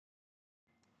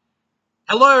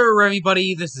Hello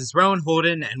everybody, this is Rohan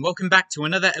and welcome back to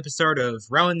another episode of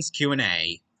Rohan's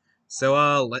Q&A.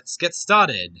 So, let's get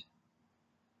started.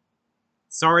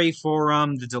 Sorry for,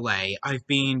 the delay. I've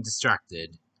been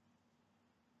distracted.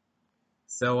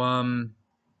 So,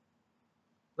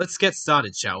 let's get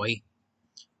started, shall we?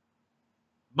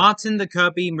 Martin the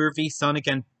Kirby movie Sonic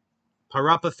and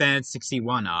Parappa Fan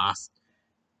 61 asked,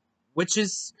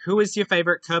 who is your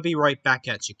favorite Kirby right back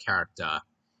at you character?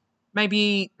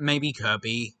 Maybe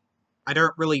Kirby. I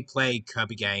don't really play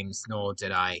Kirby games, nor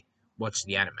did I watch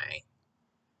the anime.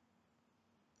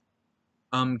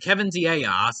 Kevin DA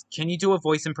asked, can you do a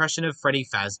voice impression of Freddy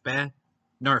Fazbear?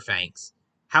 No thanks.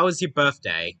 How was your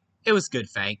birthday? It was good,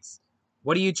 thanks.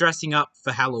 What are you dressing up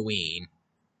for Halloween?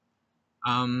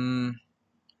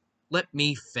 Let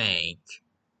me think.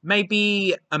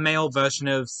 Maybe a male version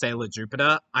of Sailor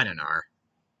Jupiter? I don't know.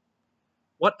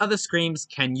 What other screams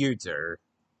can you do?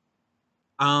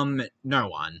 No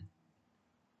one.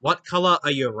 What color are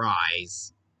your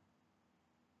eyes?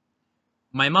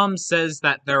 My mom says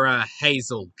that they're a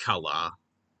hazel color.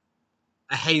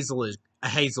 A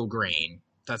hazel green.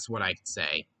 That's what I'd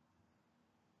say.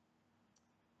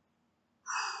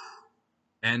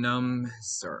 And,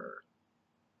 sir.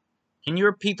 Can you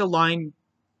repeat the line,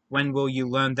 when will you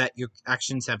learn that your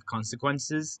actions have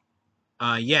consequences?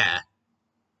 Yeah.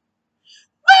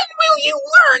 When will you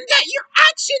learn that your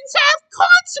actions have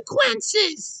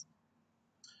consequences?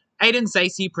 Aiden's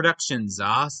AC Productions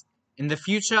asked, in the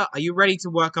future, are you ready to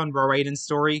work on Aiden's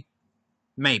story?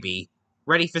 Maybe.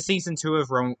 Ready for season 2 of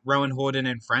Rowan Horden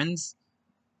and Friends?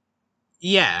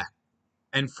 Yeah.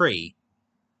 And free.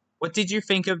 What did you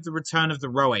think of the return of the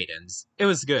Roaidens? It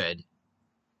was good.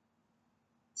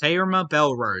 Tayrma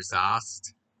Belrose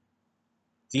asked,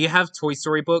 do you have Toy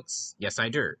Story books? Yes, I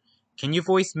do. Can you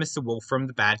voice Mr. Wolf from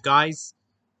The Bad Guys?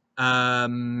 I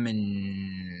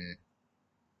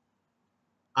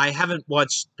haven't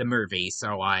watched the movie,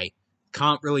 so I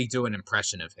can't really do an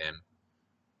impression of him.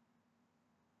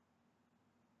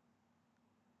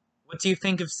 What do you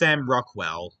think of Sam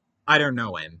Rockwell? I don't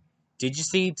know him. Did you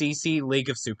see DC League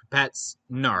of Super Pets?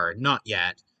 No, not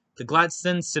yet. The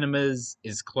Gladstone Cinemas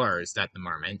is closed at the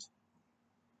moment.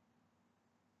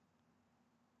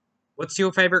 What's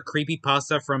your favorite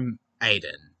creepypasta from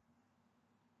Aiden?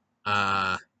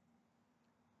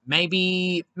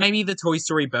 Maybe the Toy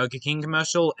Story Burger King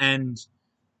commercial and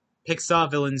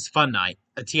Pixar Villains Fun Night,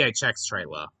 a THX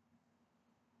trailer.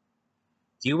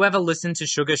 Do you ever listen to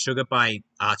Sugar Sugar by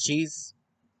Archie's?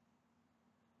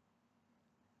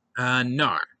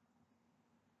 No.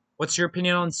 What's your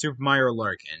opinion on Super Mario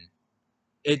Logan?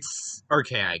 It's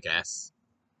okay, I guess.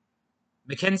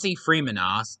 Mackenzie Freeman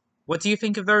asked, what do you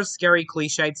think of those scary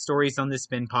cliched stories on the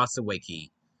Spin Pasta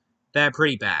Wiki? They're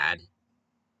pretty bad.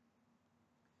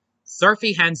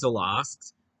 Sophie Hansel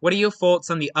asks, what are your thoughts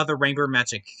on the other Rainbow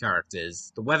Magic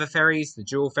characters? The Weather Fairies, the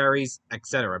Jewel Fairies,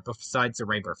 etc., besides the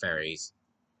Rainbow Fairies?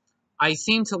 I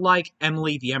seem to like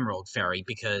Emily the Emerald Fairy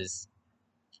because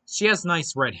she has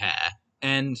nice red hair,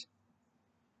 and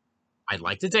I'd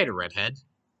like to date a redhead.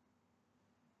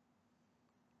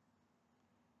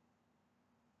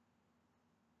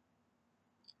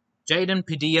 Jaden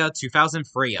Padilla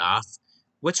 2003 asks,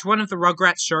 which one of the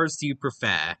Rugrats shows do you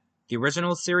prefer? The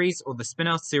original series or the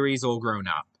spin-off series all grown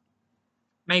up?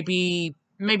 Maybe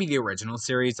the original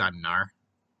series, I don't know.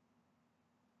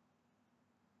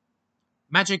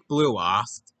 Magic Blue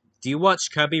asked, do you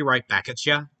watch Kirby Right Back at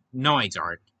Ya? No, I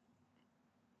don't.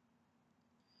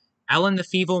 Alan the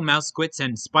Feeble Mousequits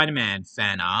and Spider-Man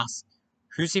fan asked,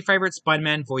 who's your favorite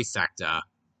Spider-Man voice actor?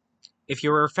 If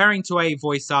you're referring to a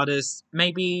voice artist,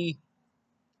 maybe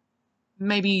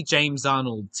James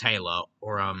Arnold Taylor,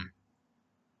 or,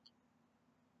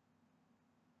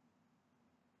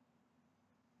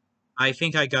 I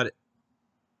think I got it.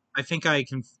 I think I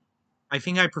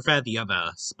prefer the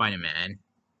other Spider-Man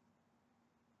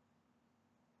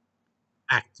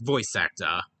voice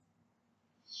actor.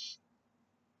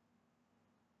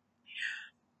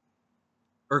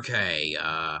 Okay,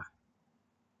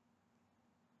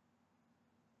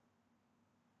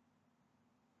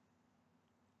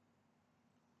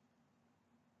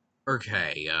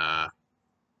 okay,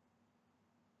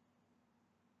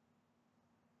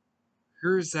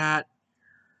 who's that?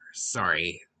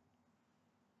 Sorry.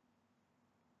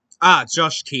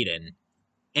 Josh Keaton.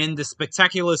 In the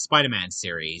Spectacular Spider-Man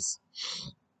series.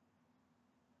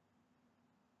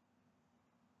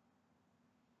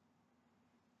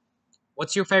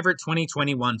 What's your favorite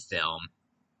 2021 film?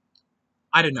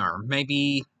 I don't know,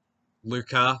 maybe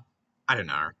Luca? I don't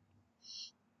know.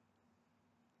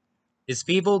 Is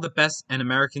Feeble the best An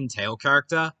American Tail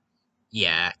character?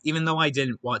 Yeah, even though I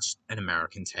didn't watch An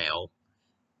American Tale.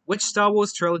 Which Star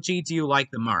Wars trilogy do you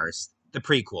like the most? The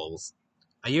prequels.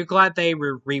 Are you glad they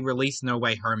re-released No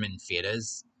Way Home in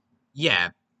theaters? Yeah,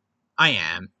 I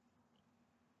am.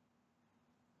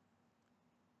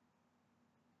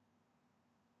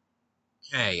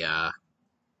 Hey,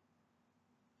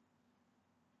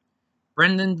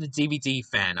 Brendan the DVD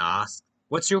fan asked,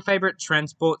 what's your favorite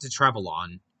transport to travel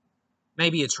on?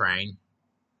 Maybe a train.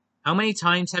 How many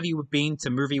times have you been to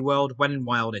Movie World, Wet n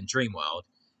Wild, and Dream World?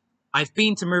 I've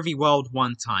been to Movie World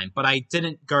one time, but I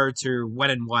didn't go to Wet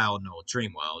n Wild nor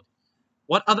Dream World.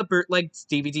 What other bootleg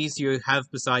DVDs do you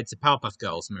have besides the Powerpuff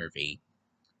Girls movie?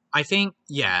 I think,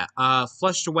 yeah,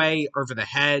 Flushed Away, Over the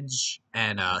Hedge,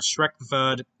 and Shrek the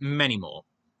Third, many more.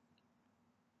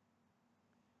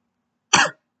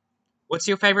 What's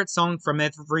your favorite song from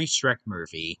every Shrek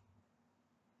movie?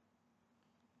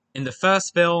 In the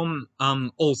first film,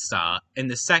 All Star. In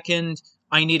the second,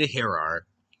 I Need a Hero.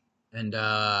 And,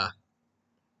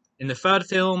 in the third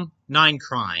film, Nine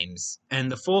Crimes.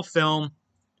 And the fourth film,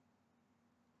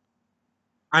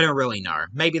 I don't really know.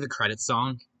 Maybe the credit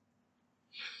song?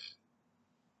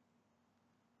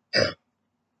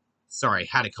 Sorry,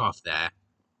 had a cough there.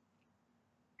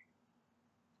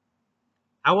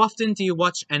 How often do you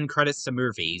watch end credits to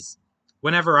movies?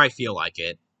 Whenever I feel like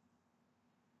it.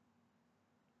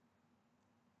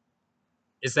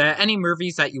 Is there any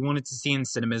movies that you wanted to see in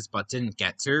cinemas but didn't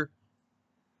get to?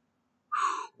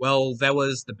 Well, there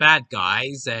was The Bad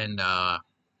Guys and,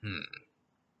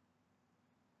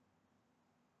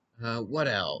 what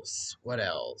else? What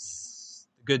else?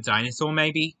 The Good Dinosaur,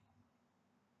 maybe?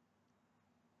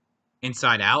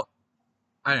 Inside Out?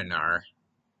 I don't know.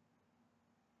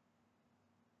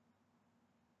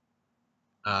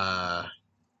 Uh,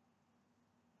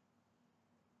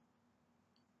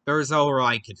 those are all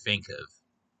I could think of.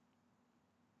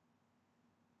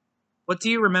 What do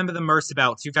you remember the most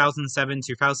about 2007,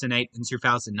 2008, and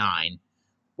 2009?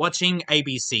 Watching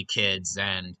ABC Kids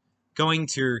and going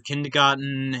to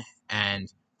kindergarten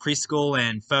and preschool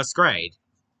and first grade.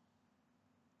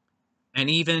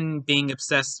 And even being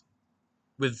obsessed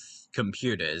with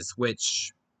computers,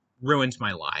 which ruined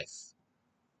my life.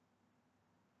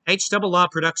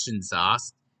 HRR Productions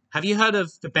asked, have you heard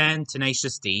of the band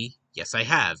Tenacious D? Yes, I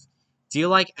have. Do you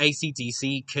like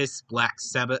AC/DC, Kiss, Black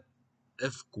Sabbath,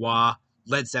 Gua,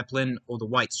 Led Zeppelin, or the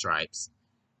White Stripes?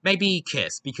 Maybe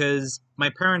Kiss, because my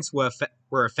parents were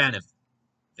a fan of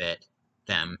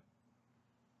them.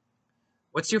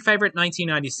 What's your favorite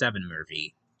 1997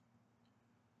 movie?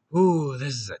 Ooh,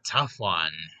 this is a tough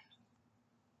one.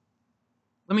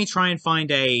 Let me try and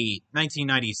find a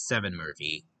 1997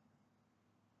 movie.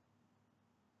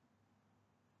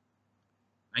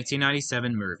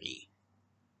 1997 movie.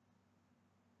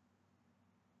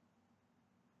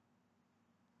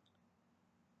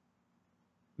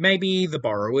 Maybe The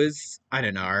Borrowers? I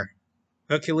don't know.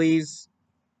 Hercules?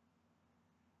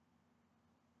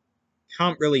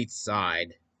 Can't really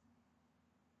decide.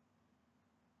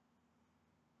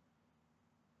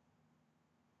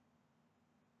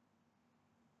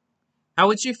 How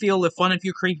would you feel if one of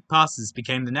your creepypastas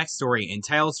became the next story in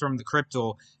Tales from the Crypt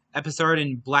or episode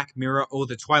in Black Mirror or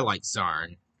The Twilight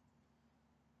Zone?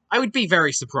 I would be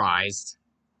very surprised.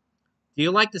 Do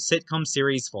you like the sitcom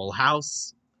series Full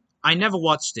House? I never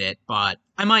watched it, but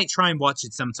I might try and watch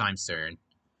it sometime soon.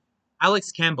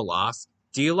 Alex Campbell asked,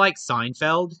 do you like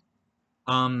Seinfeld?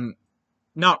 Um,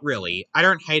 Not really. I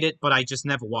don't hate it, but I just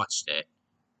never watched it.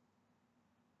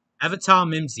 Avatar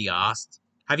Mimsy asked,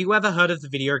 have you ever heard of the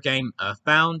video game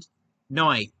Earthbound? No,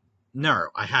 I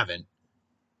haven't.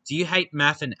 Do you hate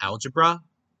math and algebra?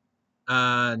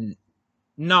 Uh,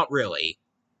 Not really.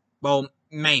 Well,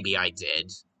 maybe I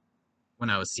did when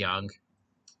I was young.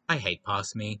 I hate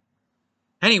past me.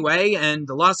 Anyway, and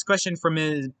the last question from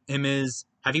him is,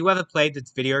 have you ever played the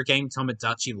video game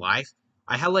Tomodachi Life?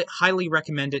 I highly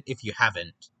recommend it if you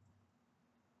haven't.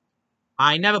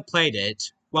 I never played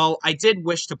it. Well, I did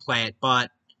wish to play it, but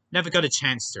never got a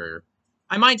chance to.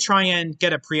 I might try and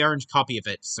get a pre-owned copy of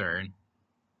it soon.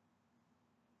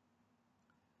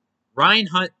 Ryan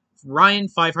Hunt, Ryan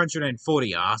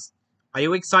 540 asked, are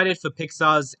you excited for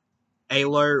Pixar's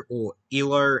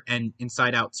Elo and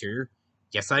Inside Out 2?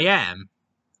 Yes, I am.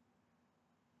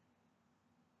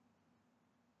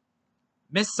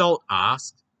 Miss Salt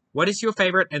asked, what is your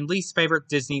favorite and least favorite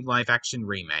Disney live-action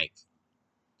remake?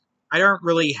 I don't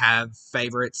really have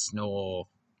favorites nor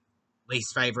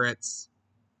least favorites.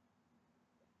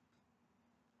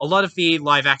 A lot of the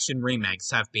live-action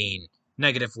remakes have been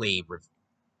negatively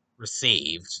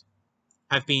received,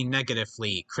 have been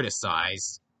negatively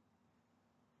criticized.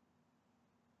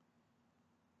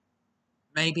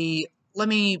 Maybe, let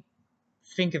me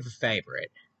think of a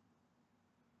favorite.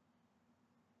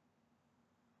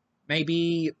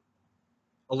 Maybe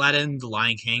Aladdin, The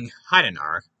Lion King, I don't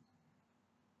know.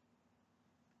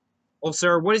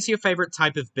 Also, what is your favorite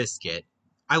type of biscuit?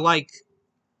 I like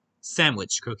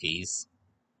sandwich cookies.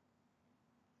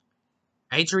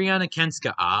 Adriana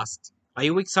Kenska asked, are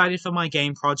you excited for my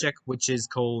game project, which is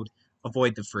called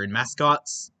Avoid the Fruit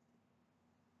Mascots?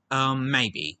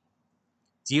 Maybe.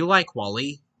 Do you like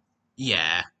Wally?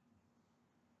 Yeah.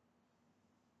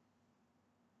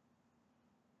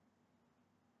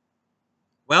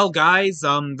 Well, guys,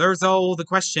 there's all the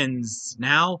questions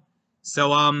now.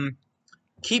 So,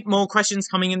 keep more questions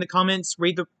coming in the comments.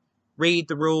 Read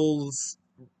the rules,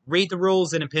 read the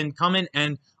rules in a pinned comment,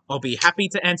 and I'll be happy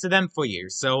to answer them for you.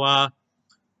 So,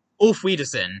 auf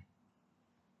Wiedersehen.